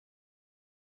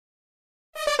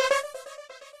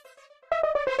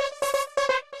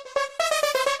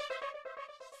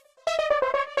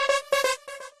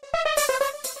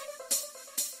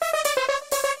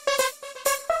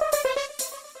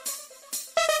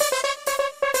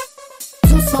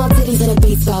small titties and a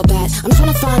baseball bat. I'm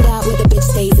trying to find out where the bitch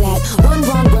stays at. One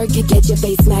wrong word could get your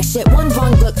face smacked. Shit, one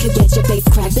wrong look could get your face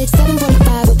cracked. Bitch,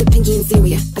 745 with the pinky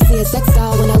interior. I see a sex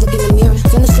doll when I look in the mirror.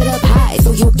 Turn the shit up high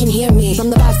so you can hear me. From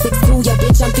the 562, yeah,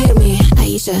 bitch, I'm fear me.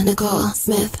 Ayesha, Nicole,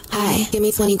 Smith, hi. Give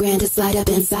me 20 grand to slide up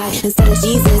inside. Instead of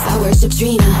Jesus, I worship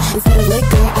Trina. Instead of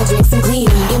liquor, I drink some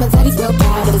cleaner. Yeah, my daddy's real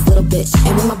proud of his little bitch.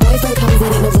 And when my boyfriend comes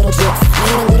in, ain't no little drips. I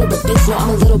ain't a little bit bitch, no, I'm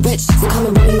a little rich. So come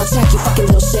and run me my check, you fucking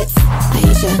little shits.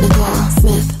 Ayesha, Nicole,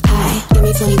 Smith, hi. Give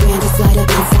me 20 grand to slide up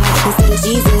inside. Instead of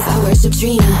Jesus, I worship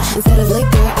Trina. Instead of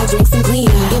liquor, I drink some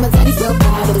cleaner. Yeah, my daddy's real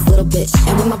proud of his little bitch.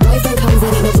 And when my boyfriend comes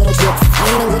in, ain't no little drips. I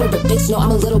ain't a little bit bitch, no,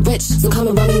 I'm a little rich. So come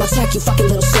and run me my check, you fucking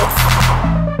little shits.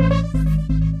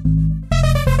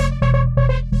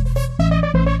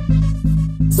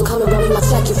 So come and run me my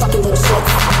check, you fucking little shits.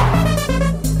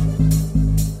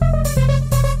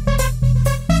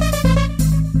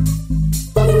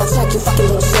 Run me my check, you fucking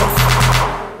little shits.